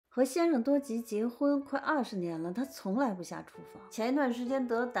和先生多吉结婚快20年了，他从来不下厨房。前一段时间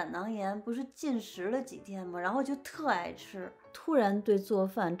得胆囊炎，不是禁食了几天吗？然后就特爱吃，突然对做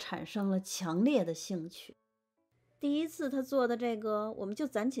饭产生了强烈的兴趣。第一次他做的这个，我们就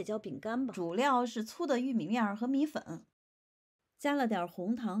暂且叫饼干吧。主料是粗的玉米面和米粉，加了点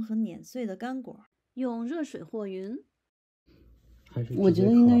红糖和碾碎的干果，用热水和匀。我觉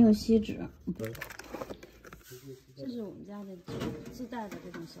得应该用锡纸。对。这是我们家的自带的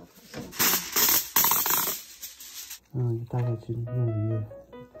这种小烤箱。大概是弄了一个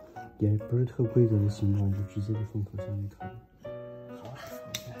也不是特规则的形状，就直接就封口箱里烤。好，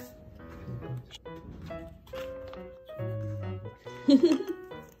从来没玩过。这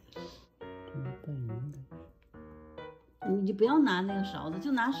个半圆的。你就不要拿那个勺子，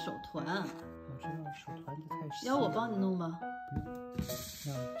就拿手团。我知道手团就太细。要我帮你弄吧？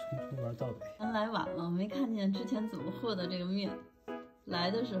要从头玩到尾。咱来晚了，没看见之前怎么和的这个面。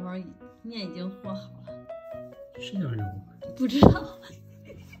来的时候面已经和好了。是那样揉吗？不知道，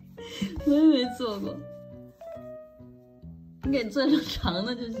我也没做过。你给做成长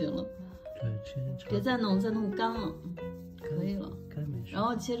的就行了。对，切成长。别再弄干了，可以了。干没事。然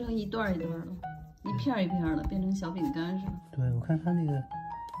后切成一段一段的，一片一片的，变成小饼干似的。对，我看他那个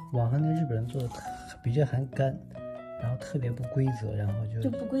网上那日本人做的比这还干。然后特别不规则，然后就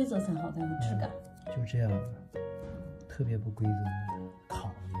不规则才好，才有质感。就这样的，特别不规则的烤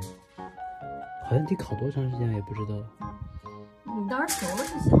的，好像得烤多长时间也不知道。你到时候熟了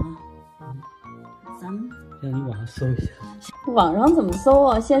就行了。咱们让你网上搜一下。网上怎么搜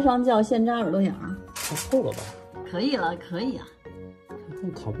啊？先上轿，现扎耳朵眼儿。太厚了吧？可以了，可以啊。太厚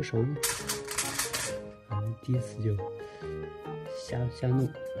烤不熟吗？反正第一次就瞎弄。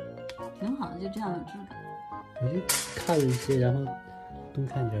挺好的，就这样有质感。我就看了一些，然后东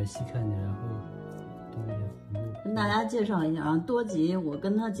看点西看点，然后都有点糊弄。跟大家介绍一下啊，多吉，我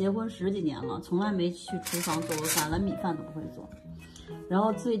跟他结婚10几年了，从来没去厨房做过饭，连米饭都不会做。然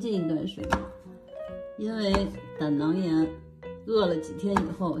后最近一段时间，因为胆囊炎，饿了几天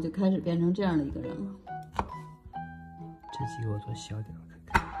以后，就开始变成这样的一个人了。这几个我做小点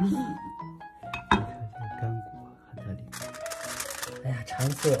看看。你看这个干果还在里面。哎呀，馋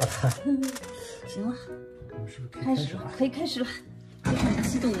死我了。行了。我们是不是开始了？可以开始了，非常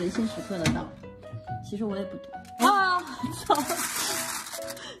激动人心时刻的到。其实我也不懂啊，糟了，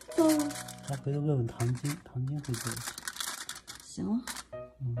糟了。他回头问问唐晶，唐晶会做。行了。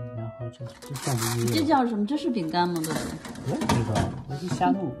然后这上面这叫什么？这是饼干吗？对不对？我也不知道，我就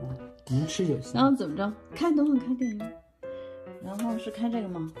瞎弄，能吃就行。然后怎么着？等会开电源。然后是开这个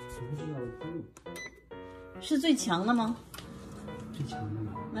吗？我不知道，我不用。是最强的吗？最强的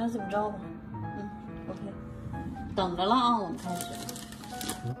吗？那就这么着吧。OK， 等着了啊，我们开始。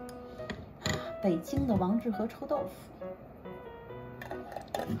北京的王致和臭豆腐，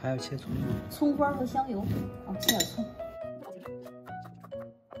还要切葱吗？葱花和香油，切点葱。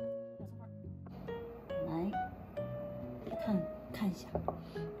来，看一下，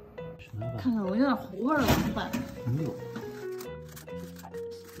看看我有点糊味了怎么办？没有。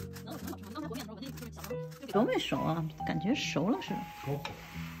熟没熟啊？感觉熟了似的。熟火。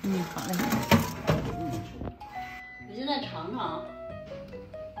好嘞。你现在尝尝。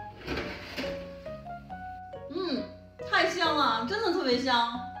太香了，真的特别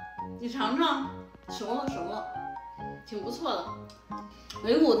香。你尝尝，熟了，挺不错的。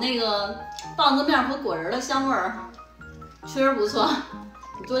有一股那个棒子面和果仁的香味儿，确实不错。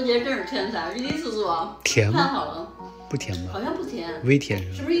多杰真是天才，第一次做，甜吗？太好了。不甜吧？好像不甜，微甜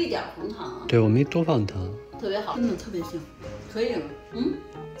是不是一点红糖啊？对，我没多放糖。特别好，真的特别香，可以了。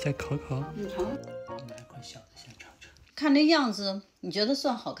再烤烤。你尝尝。买块小的先尝尝。看这样子，你觉得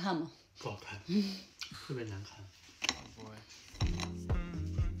算好看吗？不好看，特别难看。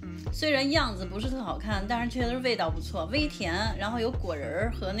虽然样子不是特好看，但是确实味道不错，微甜，然后有果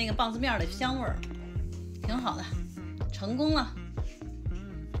仁和那个棒子面的香味儿，挺好的，成功了。